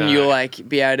all I in. know. You'll like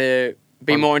be able to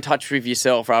be more in touch with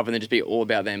yourself rather than just be all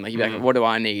about them. Like you're like, what do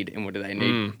I need and what do they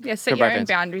need? Yeah, set For your both own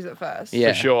ends. boundaries at first.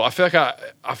 Yeah. For sure. I feel like I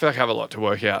have a lot to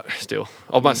work out still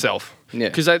of myself. Yeah.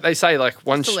 Because they say like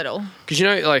once Just a little. Because you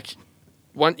know like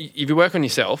if you work on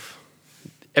yourself,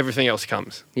 everything else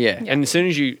comes. Yeah. And as soon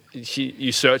as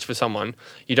you search for someone,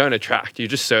 you don't attract. You're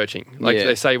just searching. Like Yeah.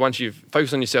 they say, once you've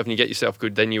focused on yourself and you get yourself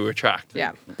good, then you attract.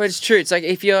 Yeah. But it's true. It's like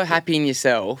if you're happy in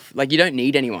yourself, like you don't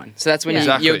need anyone. So that's when Yeah.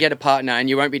 Exactly. you'll get a partner and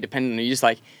you won't be dependent on. You just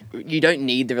like you don't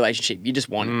need the relationship. You just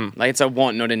want it. Like it's a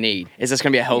want, not a need. It's just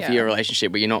gonna be a healthier Yeah.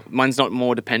 relationship where one's not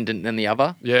more dependent than the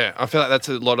other. Yeah, I feel like that's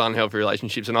a lot of unhealthy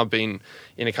relationships, and I've been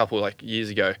in a couple like years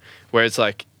ago where it's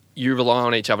like you rely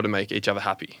on each other to make each other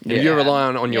happy. And if you Yeah. rely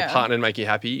on your Yeah. partner to make you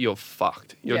happy, you're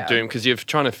fucked. You're Yeah. doomed because you're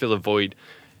trying to fill a void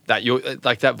that you're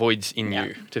like that void's in Yeah.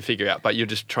 you to figure out, but you're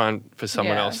just trying for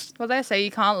someone Yeah. else. Well, they say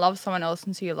you can't love someone else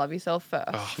until you love yourself first.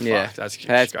 Oh, fuck, Yeah. that's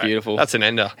That's great. beautiful. That's an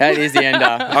ender. That is the ender.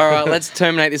 All right, let's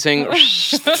terminate this thing. Rip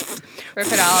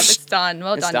it up. It's done.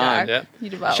 Well It's done, done. Jack. Yeah. You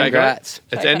did well. Shake Congrats. it.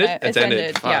 It's Shaking ended. it. It's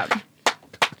ended. Yeah. Fuck.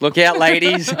 Look out,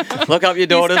 ladies. Look up your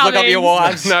daughters. Look up your coming.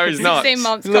 wives. No, he's not. 16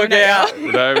 months Look coming out. out.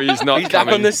 No, he's not He's back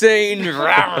coming. on the scene.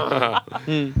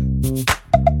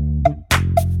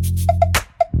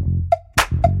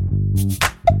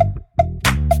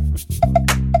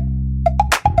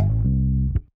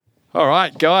 All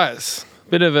right, guys.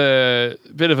 Bit of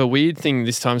a weird thing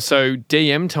this time. So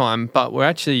DM time, but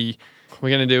we're going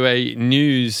to do a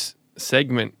news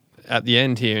segment at the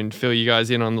end here and fill you guys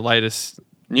in on the latest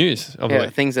news of the Yeah,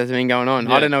 week. things that have been going on.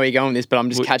 Yeah. I don't know where you're going with this, but I'm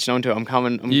just Well, catching on to it. I'm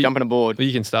coming. I'm you- jumping aboard. Well,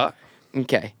 you can start.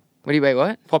 Okay. What do you wait?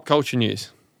 What? Pop culture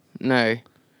news. No.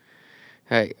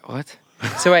 Hey, what?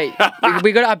 So wait,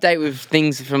 we got to update with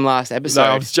things from last episode. No,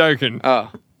 I was joking. Oh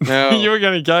no. You were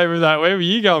going to go with that. Where were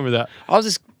you going with that? I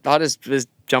just was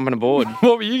jumping aboard.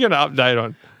 What were you going to update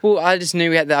on? Well, I just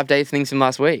knew we had to update things from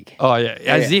last week. Oh, yeah.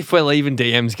 As Yeah. if we're leaving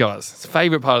DMs, guys. It's a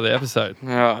favourite part of the episode.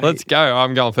 Oh, Let's go.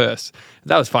 I'm going first.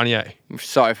 That was funny, eh?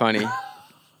 so funny.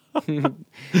 At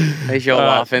least you're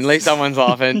laughing. At least someone's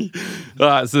laughing. All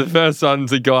right, so the first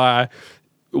one's a guy,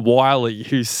 Wiley,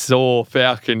 who saw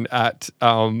Falcon at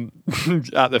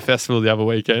at the festival the other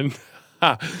weekend.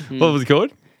 What was it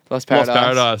called? Lost Paradise.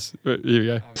 Lost Paradise. Here we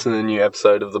go. Listening to the new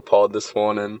episode of the pod this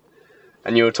morning,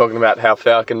 and you were talking about how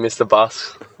Falcon missed the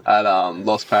bus at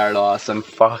Lost Paradise, and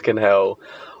fucking hell,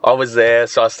 I was there,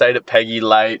 so I stayed at Peggy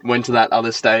late, went to that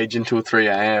other stage until 3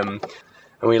 a.m,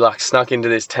 and we like snuck into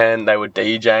this tent. They were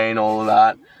DJing all of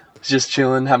that. just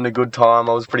chilling, having a good time.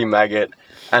 I was pretty maggot.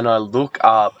 And I look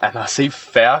up and I see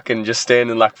Falcon just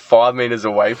standing like 5 meters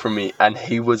away from me, and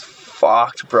he was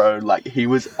fucked, bro. Like, he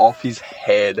was off his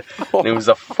head. And it was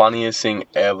the funniest thing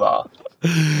ever.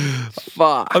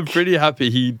 Fuck. I'm pretty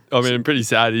happy I'm pretty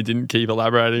sad he didn't keep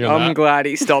elaborating on that. I'm glad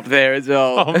he stopped there as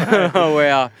well. Oh,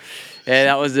 wow. Yeah,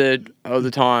 that was a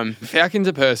time. Falcon's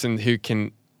a person who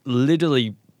can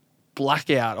literally black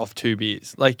out off 2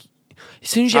 beers. Like, as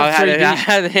soon as you have 3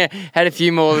 beers... had a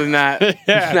few more than that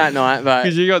that night, but...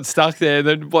 Because you got stuck there, and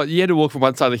then you had to walk from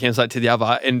one side of the campsite to the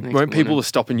other, and when people were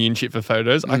stopping you and shit for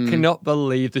photos, I cannot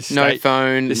believe the state... No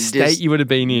phone. The state you would have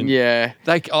been in. Yeah.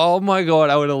 Like, oh my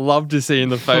God, I would have loved to see in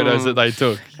the photos that they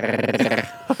took.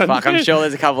 Fuck, I'm sure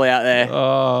there's a couple out there.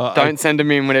 Don't send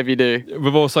them in, whatever you do.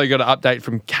 We've also got an update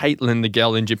from Caitlin, the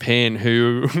girl in Japan,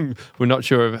 who we're not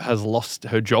sure if has lost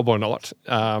her job or not.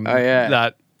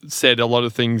 That said a lot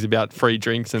of things about free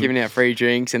drinks and giving out free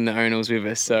drinks, and the owner was with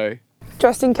us, so.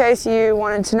 Just in case you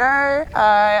wanted to know,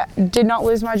 I did not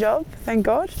lose my job, thank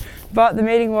God. But the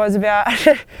meeting was about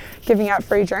giving out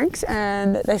free drinks,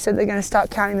 and they said they're going to start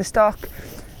counting the stock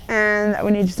and that we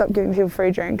need to stop giving people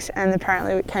free drinks. And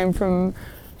apparently it came from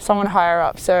someone higher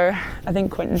up, so I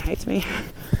think Quentin hates me.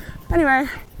 Anyway.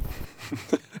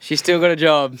 She's still got a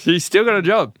job. She's still got a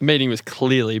job. Meeting was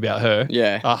clearly about her.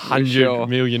 Yeah.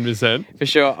 100,000,000%. For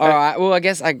sure. All right. Well, I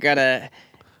guess I got to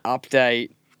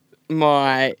update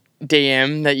my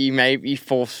DM that you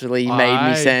forcefully made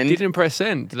me send. I didn't press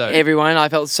send, though. Everyone, I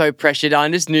felt so pressured. I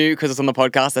just knew because it's on the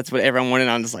podcast, that's what everyone wanted.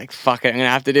 I'm just like, fuck it, I'm going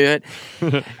to have to do it.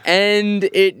 And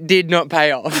it did not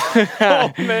pay off.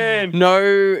 Oh, man. No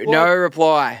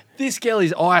reply. This girl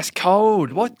is ice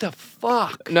cold. What the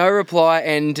fuck? No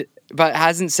reply, but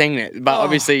hasn't seen it. But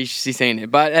obviously she's seen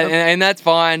it. But and that's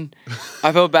fine.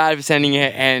 I felt bad for sending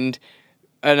it, and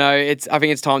I know I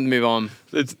think it's time to move on.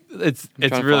 It's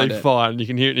really fine. You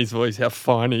can hear it in his voice how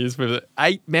fine he is with it.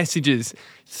 8 messages,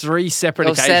 3 separate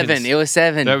occasions. It was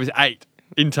 7. No, it was 8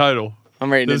 in total. I'm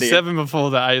reading it. There's 7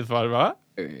 before the 8th one, right?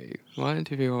 1,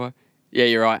 2, 3, 4. Yeah,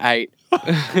 you're right. 8.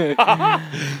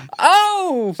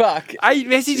 Oh, fuck. 8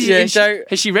 messages. Yeah,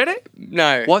 has she read it?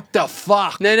 No. What the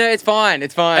fuck? No, it's fine.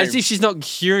 It's fine. As if she's not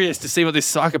curious to see what this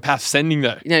psychopath's sending,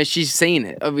 though. No, she's seen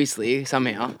it, obviously,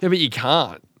 somehow. Yeah, but you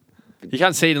can't. You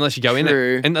can't see it unless you go in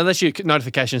it. And unless your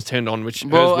notifications turned on, which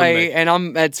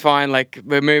it's fine. Like,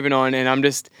 we're moving on, and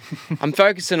I'm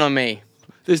focusing on me.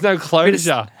 There's no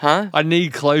closure. Huh? I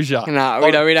need closure. No,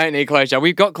 we don't need closure.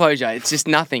 We've got closure. It's just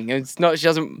nothing. It's not. She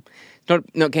doesn't.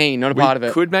 Not keen. Not a part of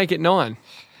it. Could make it 9.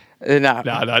 No.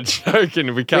 No,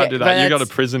 joking. We can't do that. You got a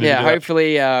prison. Yeah.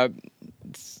 Hopefully,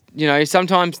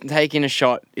 sometimes taking a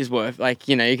shot is worth. Like,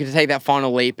 you can take that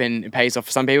final leap and it pays off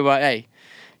for some people. But hey,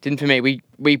 didn't for me.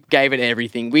 We gave it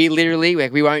everything. We literally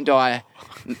we won't die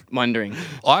wondering.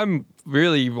 I'm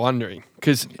really wondering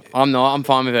because I'm not. I'm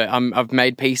fine with it. I've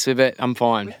made peace with it. I'm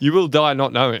fine. You will die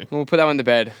not knowing. We'll put that one to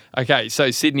bed. Okay,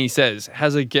 so Sydney says,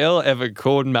 has a girl ever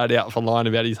called Matt out for lying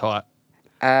about his height?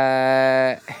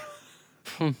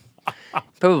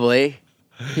 Probably.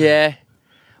 Yeah.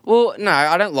 Well, no,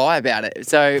 I don't lie about it.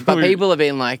 So, but people have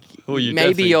been like,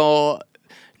 maybe you're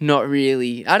not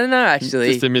really. I don't know,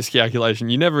 actually. Just a miscalculation.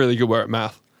 You're never really good where at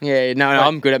math. Yeah, no,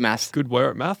 I'm good at maths. Good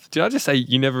where at math? Did I just say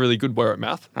you're never really good where at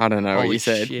math? I don't know what you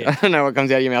said. Shit. I don't know what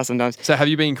comes out of your mouth sometimes. So have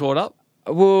you been caught up?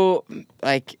 Well,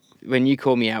 like when you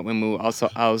called me out when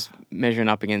I was measuring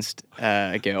up against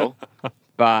a girl.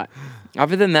 But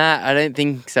other than that, I don't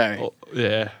think so. Oh,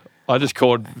 yeah. I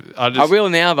will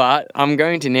now, but I'm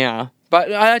going to now.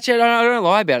 But I don't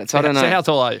lie about it, so I don't know. So how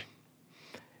tall are you?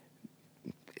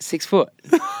 6 foot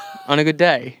on a good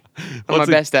day. On my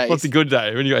best days. What's a good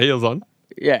day when you got heels on?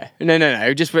 Yeah.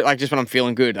 No. Just when I'm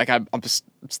feeling good. Like I'm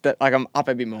up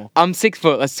a bit more. I'm 6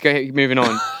 foot. Let's go moving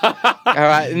on. All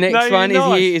right. The next one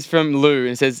is from Lou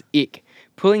and it says, ick.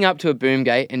 Pulling up to a boom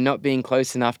gate and not being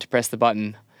close enough to press the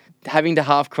button. Having to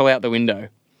half crawl out the window.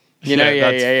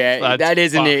 Yeah. That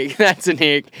is an ick. That's an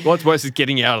ick. What's worse is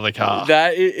getting out of the car.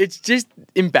 It's just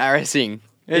embarrassing.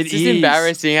 It's just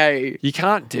embarrassing, hey. You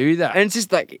can't do that. And it's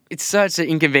just like, it's such an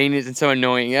inconvenience and so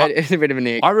annoying. It's a bit of an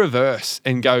ick. I reverse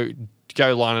and go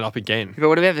line it up again. But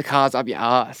what if the car's up your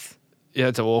ass? Yeah,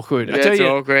 it's awkward. It's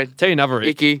awkward. Tell you another ick.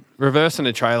 Icky. Reversing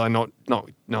a trailer, not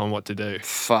knowing what to do.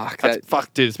 Fuck.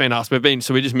 Fuck, dude. It's been us.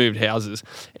 So we just moved houses,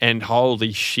 and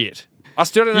holy shit. I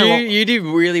still don't know. You did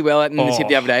really well in the tip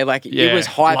the other day. Like it was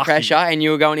high pressure, and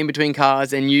you were going in between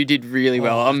cars, and you did really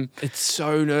well. It's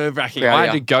so nerve wracking. I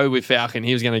had to go with Falcon.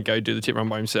 He was going to go do the tip run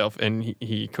by himself, and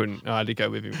he couldn't. I had to go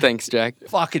with him. Thanks, Jack.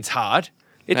 Fuck, it's hard.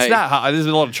 It's Hey. that hard. There's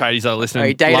a lot of tradies that are listening.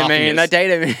 Hey, data laughing man, at us. that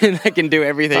data man, they can do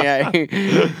everything, eh?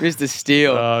 Mr.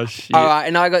 Steele. Oh, shit. All right,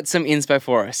 and I got some inspo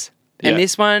for us. And Yeah.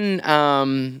 this one,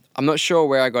 I'm not sure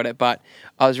where I got it, but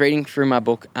I was reading through my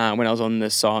book when I was on the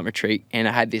silent retreat, and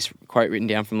I had this quote written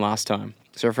down from last time,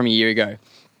 so from a year ago.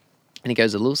 And it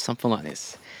goes a little something like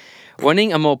this.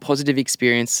 Wanting a more positive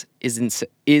experience is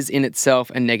in itself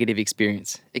a negative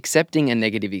experience. Accepting a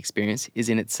negative experience is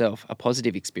in itself a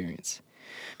positive experience.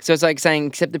 So it's like saying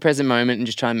accept the present moment and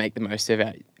just try and make the most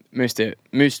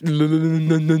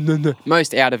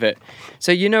out of it.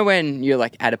 So you know when you're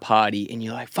like at a party and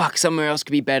you're like, fuck, somewhere else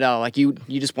could be better. Like you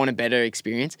just want a better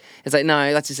experience. It's like,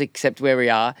 no, let's just accept where we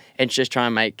are and just try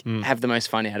and have the most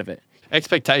fun out of it.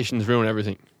 Expectations ruin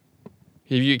everything.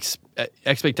 If you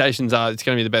expectations are it's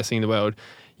going to be the best thing in the world,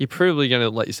 you're probably going to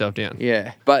let yourself down.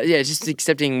 Yeah, but yeah, just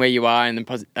accepting where you are in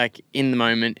the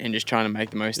moment and just trying to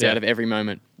make the most out of every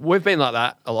moment. We've been like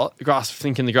that a lot.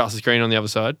 Thinking the grass is green on the other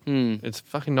side. It's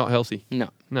fucking not healthy. No.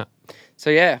 No. So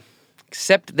yeah,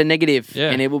 accept the negative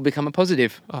and it will become a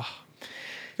positive.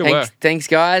 Good work. Thanks,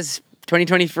 guys.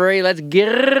 2023, let's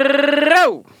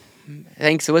go.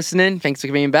 Thanks for listening. Thanks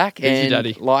for being back. Easy, and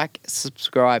Daddy. like,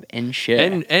 subscribe, and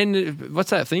share. And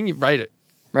what's that thing? You rate it.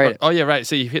 Rate it. Oh yeah, rate it.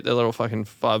 So you hit the little fucking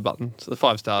 5 button. So the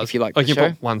 5 stars. If you like you the can show.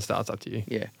 put 1 star. It's up to you.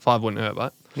 Yeah. 5 wouldn't hurt,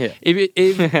 but Yeah.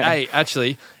 Hey,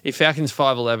 actually, if Falcons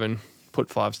 5'11", put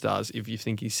 5 stars. If you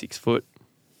think he's 6 foot,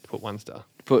 put 1 star.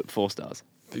 Put 4 stars.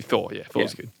 4, yeah, 4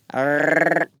 is good.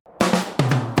 Arrgh.